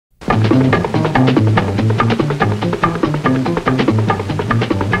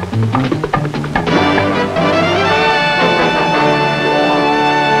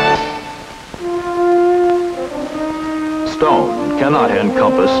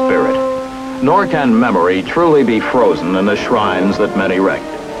encompass spirit, nor can memory truly be frozen in the shrines that men erect.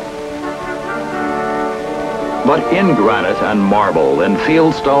 But in granite and marble, in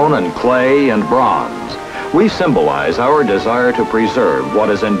fieldstone and clay and bronze, we symbolize our desire to preserve what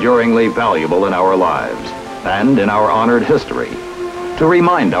is enduringly valuable in our lives and in our honored history, to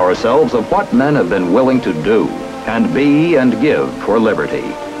remind ourselves of what men have been willing to do and be and give for liberty.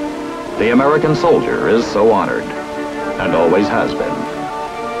 The American soldier is so honored, and always has been.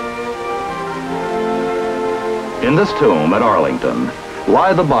 In this tomb at Arlington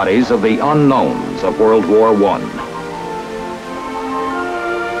lie the bodies of the unknowns of World War I.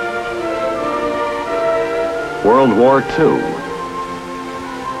 World War II,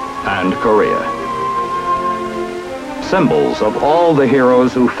 and Korea. Symbols of all the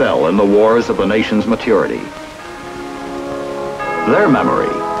heroes who fell in the wars of the nation's maturity. Their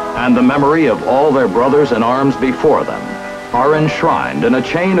memory, and the memory of all their brothers in arms before them, are enshrined in a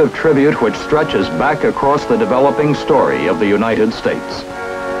chain of tribute which stretches back across the developing story of the United States.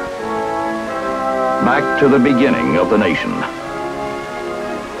 Back to the beginning of the nation.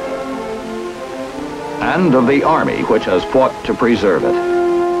 And of the Army which has fought to preserve it.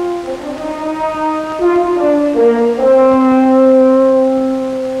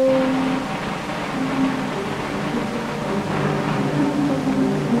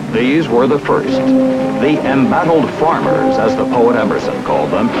 These were the first, the embattled farmers, as the poet Emerson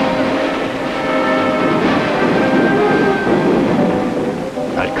called them.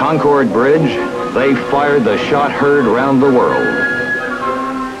 At Concord Bridge, they fired the shot heard round the world.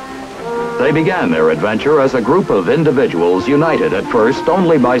 They began their adventure as a group of individuals united at first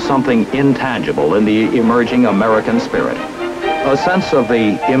only by something intangible in the emerging American spirit, a sense of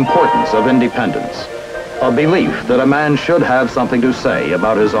the importance of independence, a belief that a man should have something to say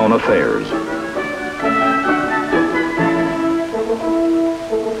about his own affairs.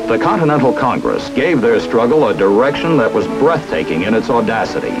 The Continental Congress gave their struggle a direction that was breathtaking in its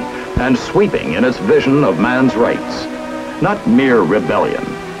audacity and sweeping in its vision of man's rights. Not mere rebellion,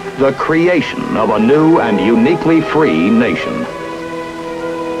 the creation of a new and uniquely free nation.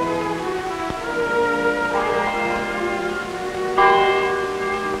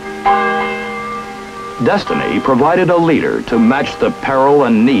 Destiny provided a leader to match the peril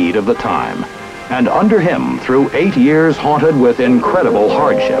and need of the time, and under him, through 8 years haunted with incredible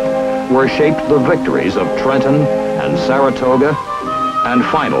hardship, were shaped the victories of Trenton and Saratoga, and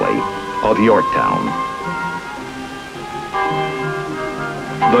finally, of Yorktown.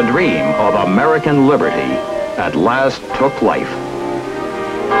 The dream of American liberty at last took life.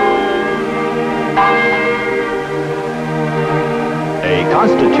 A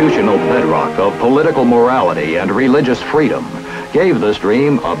constitutional bedrock of political morality and religious freedom gave this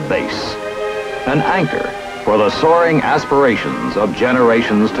dream a base, an anchor for the soaring aspirations of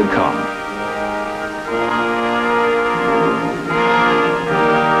generations to come.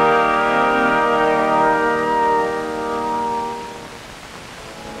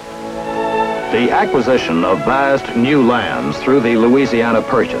 The acquisition of vast new lands through the Louisiana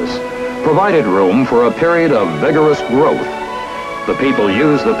Purchase provided room for a period of vigorous growth. The people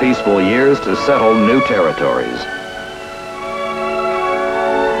used the peaceful years to settle new territories.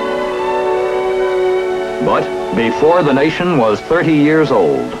 But before the nation was 30 years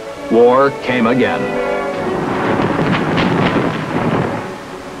old, war came again.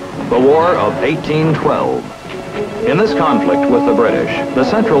 The War of 1812. In this conflict with the British, the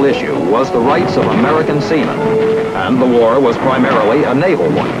central issue was the rights of American seamen, and the war was primarily a naval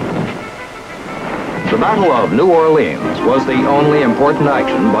one. The Battle of New Orleans was the only important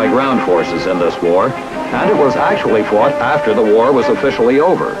action by ground forces in this war, and it was actually fought after the war was officially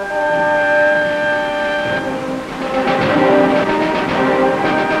over.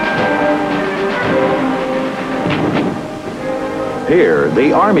 Here,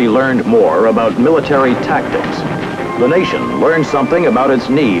 the Army learned more about military tactics. The nation learned something about its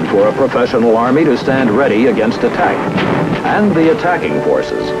need for a professional army to stand ready against attack. And the attacking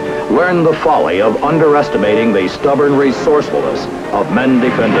forces learned the folly of underestimating the stubborn resourcefulness of men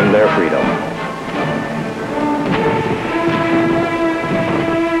defending their freedom.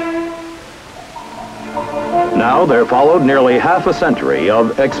 Now there followed nearly half a century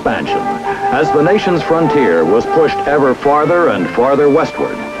of expansion as the nation's frontier was pushed ever farther and farther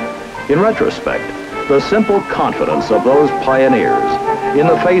westward. In retrospect, the simple confidence of those pioneers in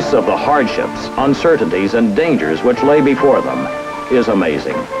the face of the hardships, uncertainties, and dangers which lay before them is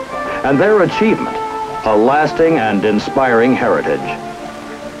amazing. And their achievement, a lasting and inspiring heritage.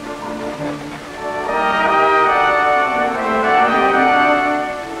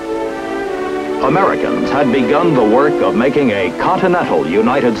 Americans had begun the work of making a continental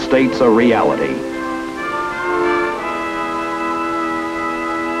United States a reality.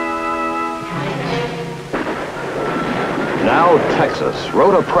 Now Texas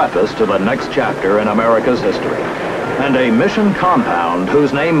wrote a preface to the next chapter in America's history, and a mission compound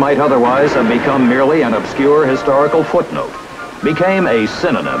whose name might otherwise have become merely an obscure historical footnote became a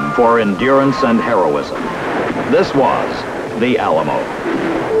synonym for endurance and heroism. This was the Alamo.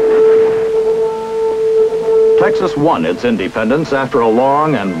 Texas won its independence after a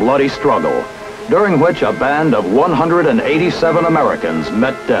long and bloody struggle, during which a band of 187 Americans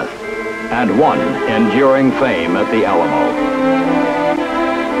met death and won enduring fame at the Alamo.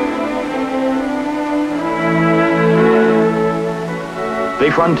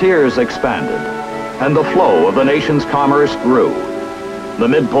 The frontiers expanded, and the flow of the nation's commerce grew. The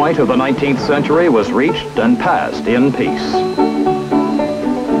midpoint of the 19th century was reached and passed in peace.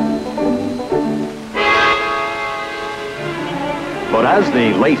 But as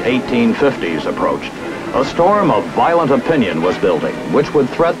the late 1850s approached, a storm of violent opinion was building, which would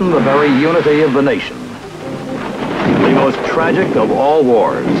threaten the very unity of the nation. The most tragic of all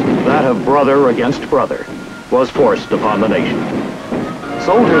wars, that of brother against brother, was forced upon the nation.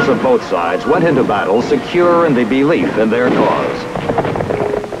 Soldiers of both sides went into battle secure in the belief in their cause.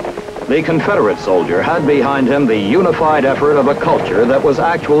 The Confederate soldier had behind him the unified effort of a culture that was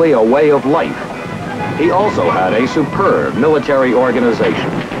actually a way of life. He also had a superb military organization.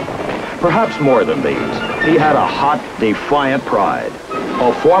 Perhaps more than these, he had a hot, defiant pride,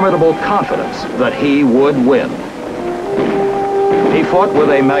 a formidable confidence that he would win. He fought with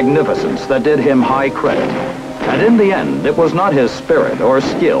a magnificence that did him high credit, and in the end, it was not his spirit or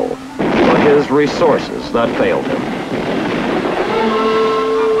skill, but his resources that failed him.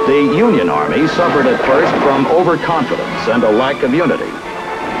 The Union Army suffered at first from overconfidence and a lack of unity,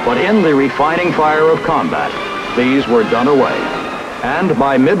 but in the refining fire of combat, these were done away, and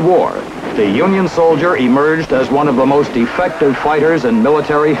by mid-war, the Union soldier emerged as one of the most effective fighters in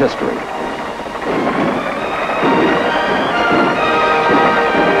military history.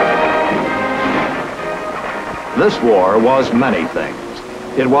 This war was many things.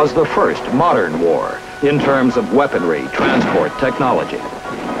 It was the first modern war in terms of weaponry, transport, technology.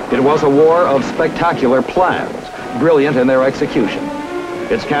 It was a war of spectacular plans, brilliant in their execution.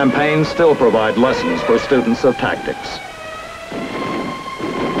 Its campaigns still provide lessons for students of tactics.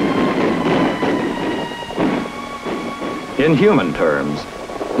 In human terms,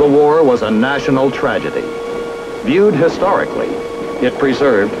 the war was a national tragedy. Viewed historically, it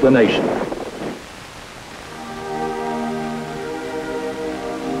preserved the nation.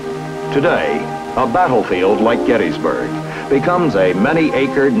 Today, a battlefield like Gettysburg becomes a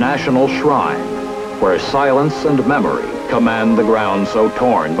many-acred national shrine where silence and memory command the ground so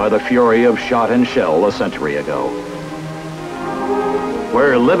torn by the fury of shot and shell a century ago.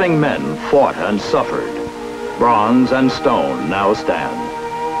 Where living men fought and suffered, bronze and stone now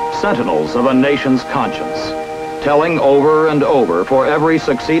stand, sentinels of a nation's conscience, telling over and over for every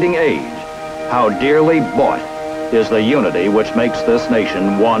succeeding age how dearly bought is the unity which makes this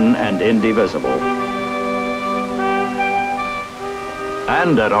nation one and indivisible.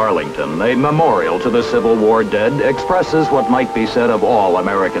 And at Arlington, a memorial to the Civil War dead expresses what might be said of all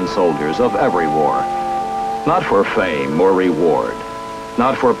American soldiers of every war. Not for fame or reward,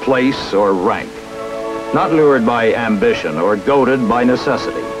 not for place or rank, not lured by ambition or goaded by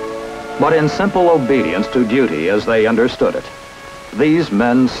necessity, but in simple obedience to duty as they understood it. These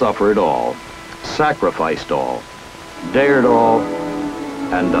men suffered all, sacrificed all, dared all,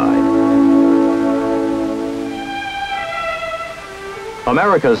 and died.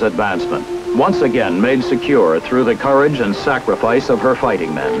 America's advancement, once again made secure through the courage and sacrifice of her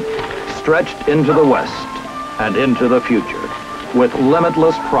fighting men, stretched into the West and into the future with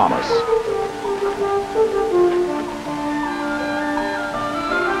limitless promise.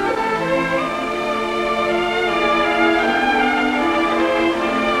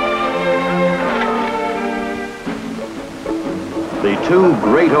 The two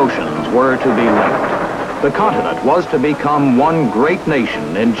great oceans were to be linked. The continent was to become one great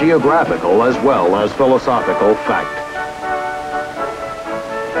nation in geographical as well as philosophical fact.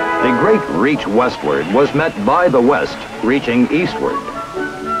 The great reach westward was met by the West reaching eastward.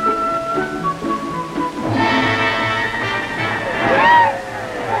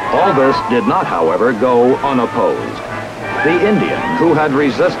 All this did not, however, go unopposed. The Indian, who had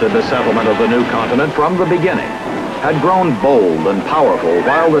resisted the settlement of the new continent from the beginning, had grown bold and powerful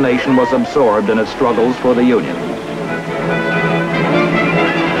while the nation was absorbed in its struggles for the Union.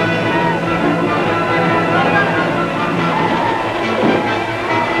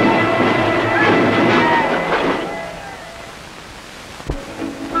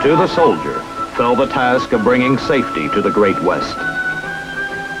 To the soldier fell the task of bringing safety to the Great West.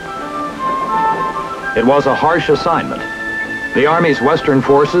 It was a harsh assignment. The Army's Western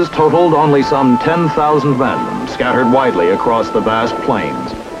forces totaled only some 10,000 men, scattered widely across the vast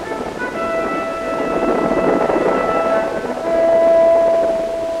plains.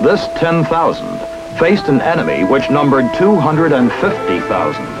 This 10,000 faced an enemy which numbered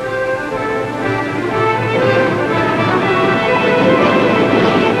 250,000.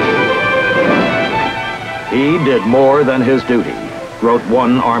 He did more than his duty, wrote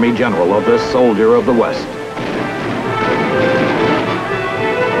one Army general of this soldier of the West.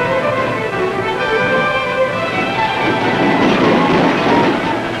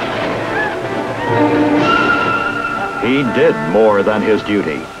 He did more than his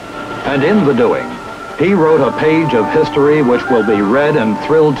duty, and in the doing, he wrote a page of history which will be read and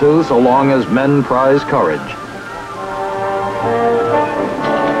thrilled to so long as men prize courage.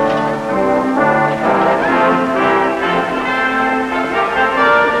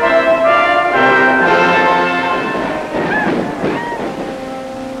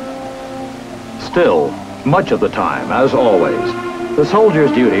 Still, much of the time, as always, the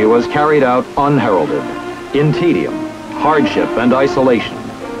soldier's duty was carried out unheralded, in tedium, hardship, and isolation,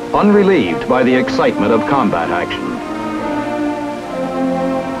 unrelieved by the excitement of combat action.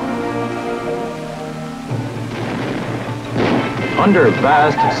 Under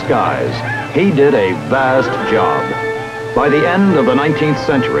vast skies, he did a vast job. By the end of the 19th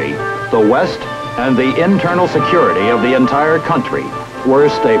century, the West and the internal security of the entire country were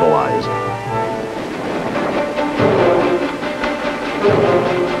stabilized.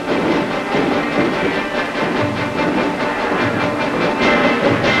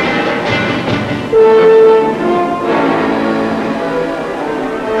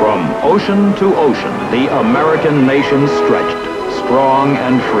 Ocean to ocean, the American nation stretched, strong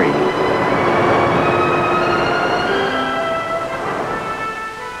and free.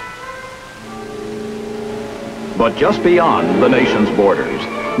 But just beyond the nation's borders,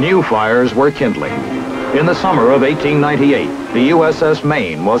 new fires were kindling. In the summer of 1898, the USS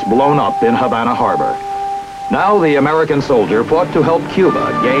Maine was blown up in Havana Harbor. Now the American soldier fought to help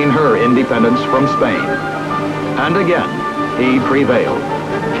Cuba gain her independence from Spain. And again, he prevailed.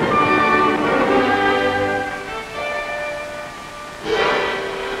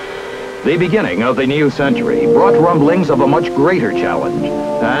 The beginning of the new century brought rumblings of a much greater challenge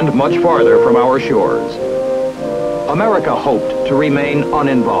and much farther from our shores. America hoped to remain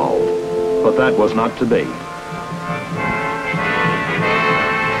uninvolved, but that was not to be.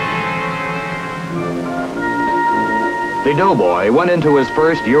 The doughboy went into his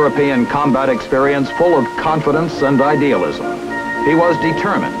first European combat experience full of confidence and idealism. He was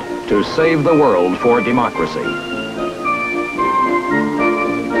determined to save the world for democracy.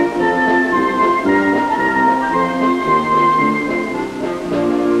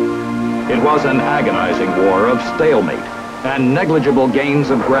 It was an agonizing war of stalemate and negligible gains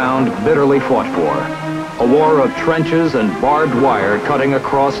of ground bitterly fought for. A war of trenches and barbed wire cutting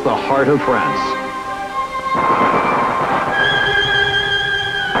across the heart of France.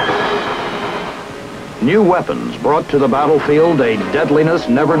 New weapons brought to the battlefield a deadliness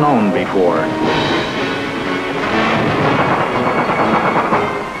never known before.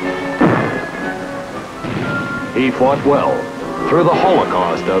 He fought well. Through the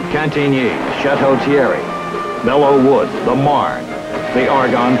Holocaust of Cantigny, Chateau Thierry, Belleau Wood, the Marne, the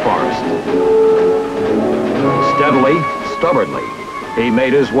Argonne Forest. Steadily, stubbornly, he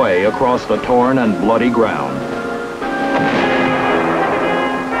made his way across the torn and bloody ground.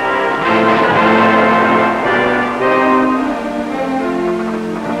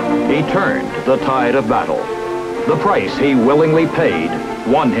 He turned the tide of battle. The price he willingly paid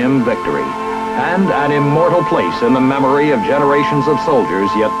won him victory, and an immortal place in the memory of generations of soldiers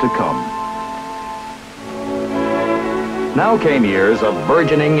yet to come. Now came years of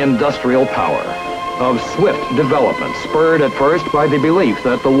burgeoning industrial power, of swift development spurred at first by the belief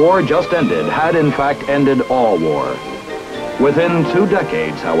that the war just ended had in fact ended all war. Within 2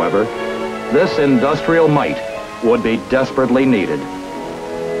 decades, however, this industrial might would be desperately needed.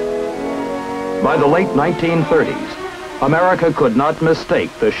 By the late 1930s, America could not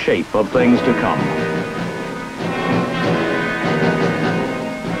mistake the shape of things to come.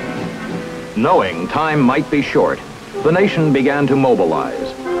 Knowing time might be short, the nation began to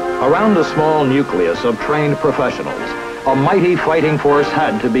mobilize. Around a small nucleus of trained professionals, a mighty fighting force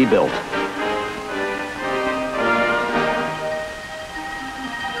had to be built.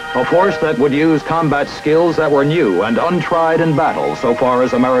 A force that would use combat skills that were new and untried in battle so far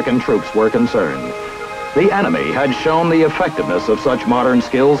as American troops were concerned. The enemy had shown the effectiveness of such modern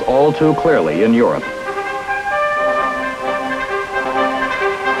skills all too clearly in Europe.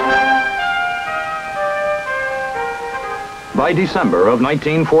 By December of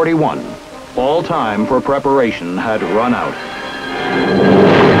 1941, all time for preparation had run out.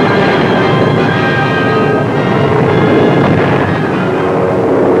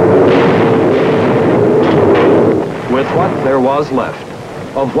 With what there was left,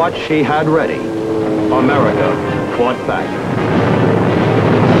 of what she had ready, America fought back.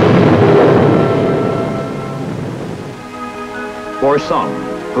 For some,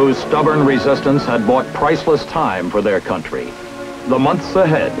 whose stubborn resistance had bought priceless time for their country, the months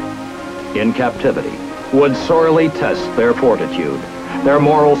ahead, in captivity, would sorely test their fortitude, their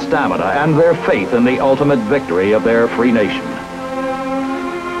moral stamina, and their faith in the ultimate victory of their free nation.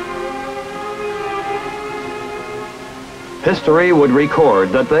 History would record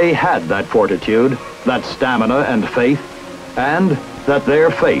that they had that fortitude, that stamina and faith, and that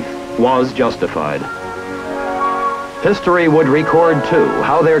their faith was justified. History would record, too,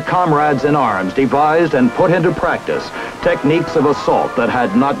 how their comrades in arms devised and put into practice techniques of assault that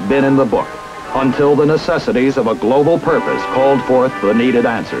had not been in the book, until the necessities of a global purpose called forth the needed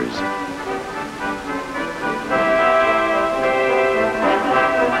answers.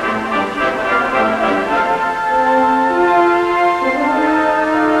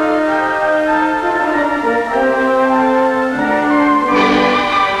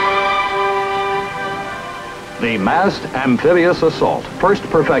 The massed amphibious assault, first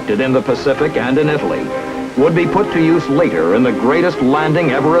perfected in the Pacific and in Italy, would be put to use later in the greatest landing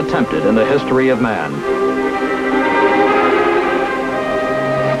ever attempted in the history of man.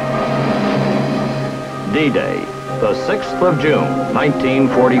 D-Day, the 6th of June,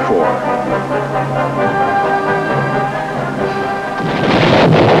 1944.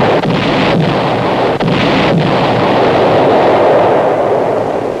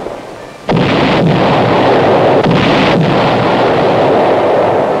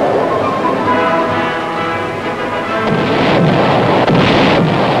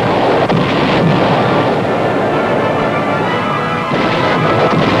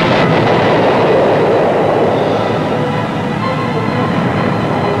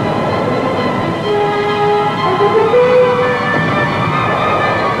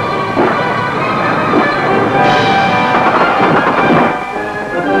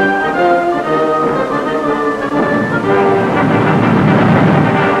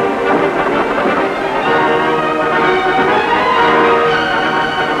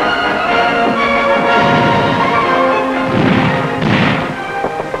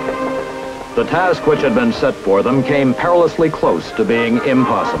 The task which had been set for them came perilously close to being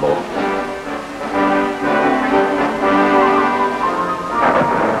impossible.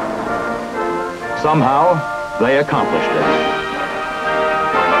 Somehow, they accomplished it.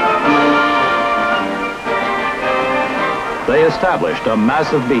 They established a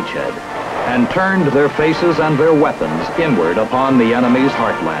massive beachhead and turned their faces and their weapons inward upon the enemy's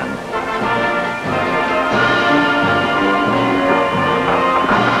heartland.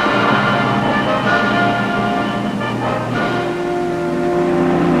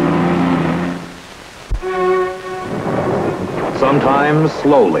 Sometimes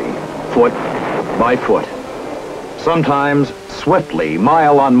slowly, foot by foot. Sometimes swiftly,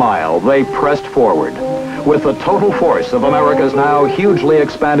 mile on mile, they pressed forward, with the total force of America's now hugely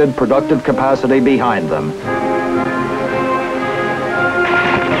expanded productive capacity behind them.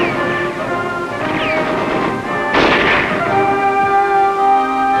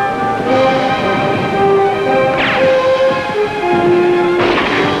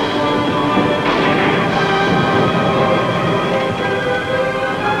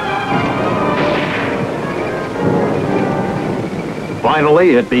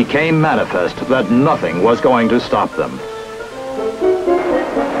 Finally, it became manifest that nothing was going to stop them.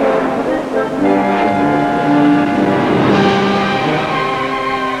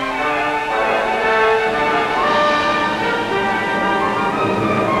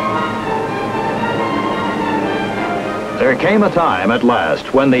 There came a time at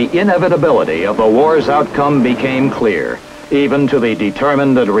last when the inevitability of the war's outcome became clear, even to the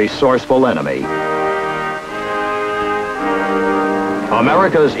determined and resourceful enemy.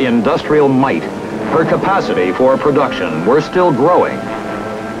 America's industrial might, her capacity for production were still growing.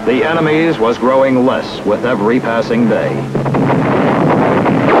 The enemy's was growing less with every passing day.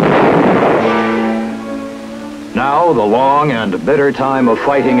 Now the long and bitter time of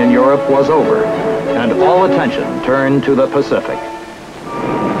fighting in Europe was over, and all attention turned to the Pacific.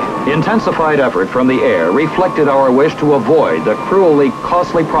 Intensified effort from the air reflected our wish to avoid the cruelly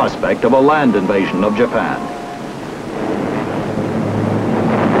costly prospect of a land invasion of Japan.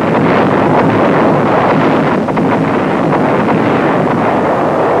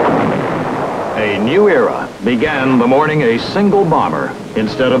 A new era began the morning a single bomber,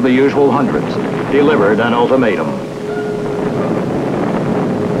 instead of the usual hundreds, delivered an ultimatum.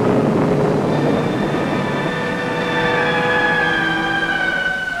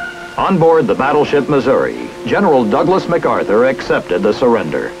 On board the battleship Missouri, General Douglas MacArthur accepted the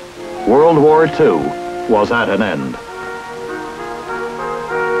surrender. World War II was at an end.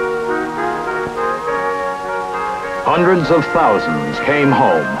 Hundreds of thousands came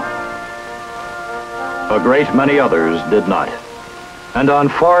home. A great many others did not. And on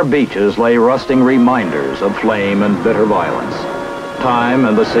far beaches lay rusting reminders of flame and bitter violence. Time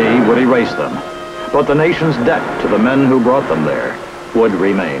and the sea would erase them, but the nation's debt to the men who brought them there would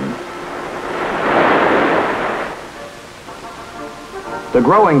remain. The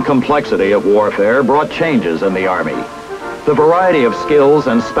growing complexity of warfare brought changes in the Army. The variety of skills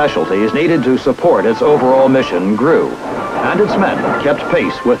and specialties needed to support its overall mission grew, and its men kept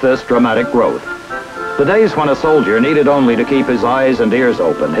pace with this dramatic growth. The days when a soldier needed only to keep his eyes and ears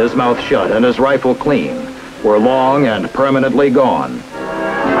open, his mouth shut, and his rifle clean were long and permanently gone.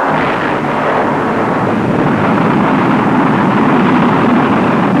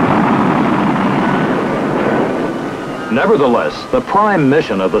 Nevertheless, the prime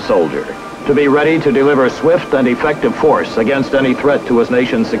mission of the soldier, to be ready to deliver swift and effective force against any threat to his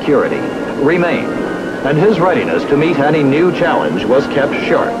nation's security, remained, and his readiness to meet any new challenge was kept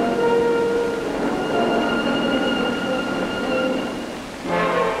sharp.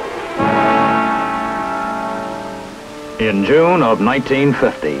 In June of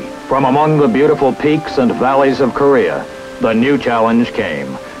 1950, from among the beautiful peaks and valleys of Korea, the new challenge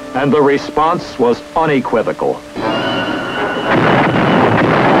came, and the response was unequivocal.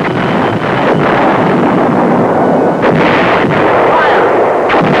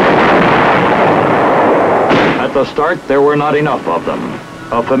 At the start, there were not enough of them,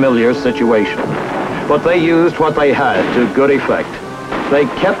 a familiar situation. But they used what they had to good effect. They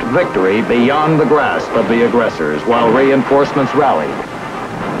kept victory beyond the grasp of the aggressors while reinforcements rallied.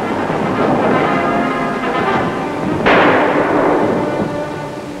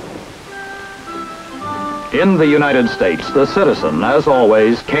 In the United States, the citizen, as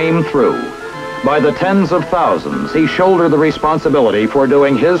always, came through. By the tens of thousands, he shouldered the responsibility for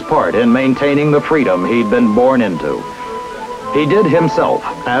doing his part in maintaining the freedom he'd been born into. He did himself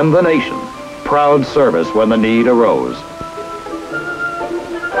and the nation proud service when the need arose.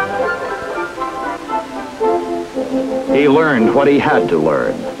 He learned what he had to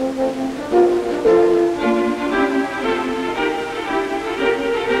learn.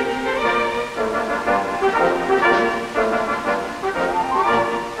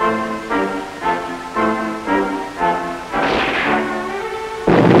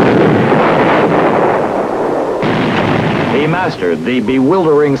 He mastered the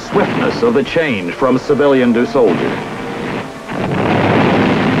bewildering swiftness of the change from civilian to soldier.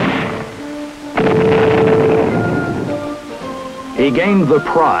 He gained the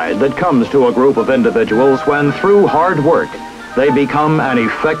pride that comes to a group of individuals when, through hard work, they become an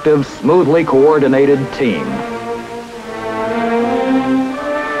effective, smoothly coordinated team.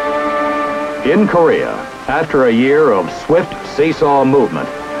 In Korea, after a year of swift seesaw movement,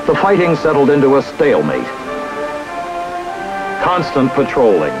 the fighting settled into a stalemate. Constant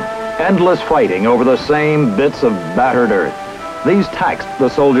patrolling, endless fighting over the same bits of battered earth. These taxed the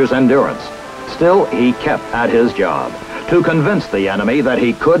soldier's endurance. Still, he kept at his job, to convince the enemy that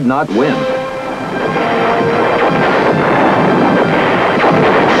he could not win.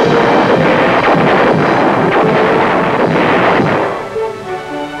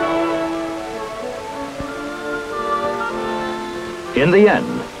 In the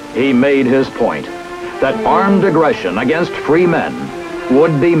end, he made his point, that armed aggression against free men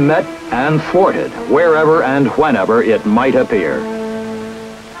would be met and thwarted wherever and whenever it might appear.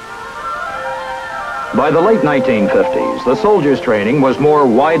 By the late 1950s, the soldiers' training was more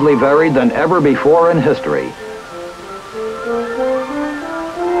widely varied than ever before in history.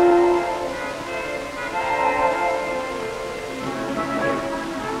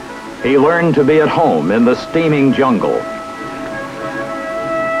 He learned to be at home in the steaming jungle.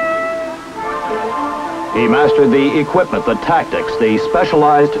 He mastered the equipment, the tactics, the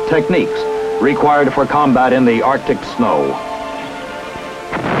specialized techniques required for combat in the Arctic snow.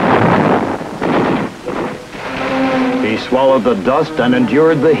 He swallowed the dust and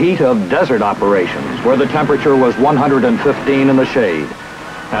endured the heat of desert operations where the temperature was 115 in the shade.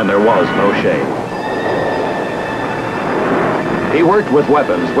 and there was no shade. He worked with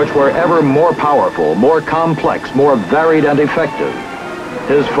weapons which were ever more powerful, more complex, more varied and effective.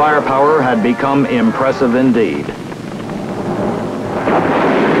 His firepower had become impressive indeed.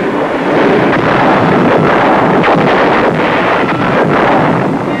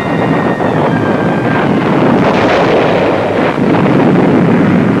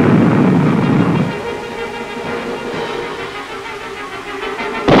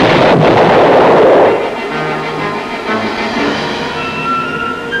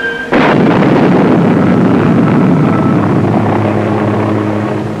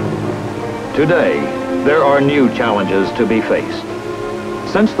 Today, there are new challenges to be faced.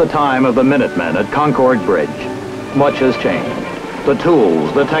 Since the time of the Minutemen at Concord Bridge, much has changed. The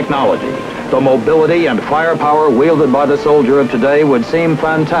tools, the technology, the mobility and firepower wielded by the soldier of today would seem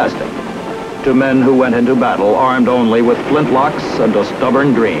fantastic to men who went into battle armed only with flintlocks and a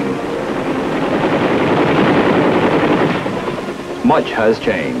stubborn dream. Much has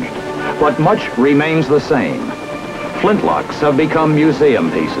changed, but much remains the same. Flintlocks have become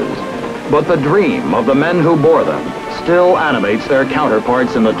museum pieces. But the dream of the men who bore them still animates their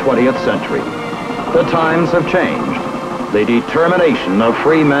counterparts in the 20th century. The times have changed. The determination of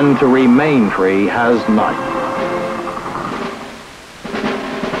free men to remain free has not.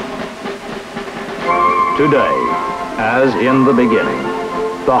 Today, as in the beginning,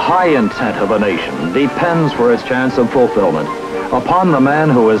 the high intent of a nation depends for its chance of fulfillment upon the man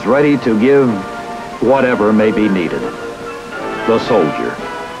who is ready to give whatever may be needed. The soldier.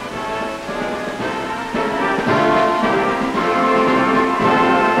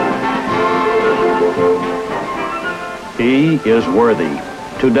 He is worthy,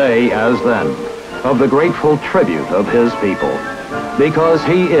 today as then, of the grateful tribute of his people, because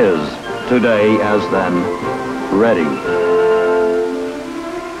he is, today as then, ready.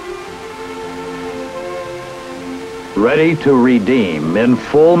 Ready to redeem in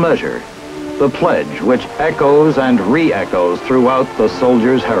full measure the pledge which echoes and re-echoes throughout the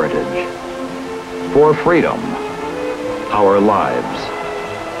soldier's heritage. For freedom, our lives,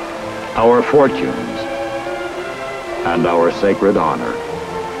 our fortunes, and our sacred honor.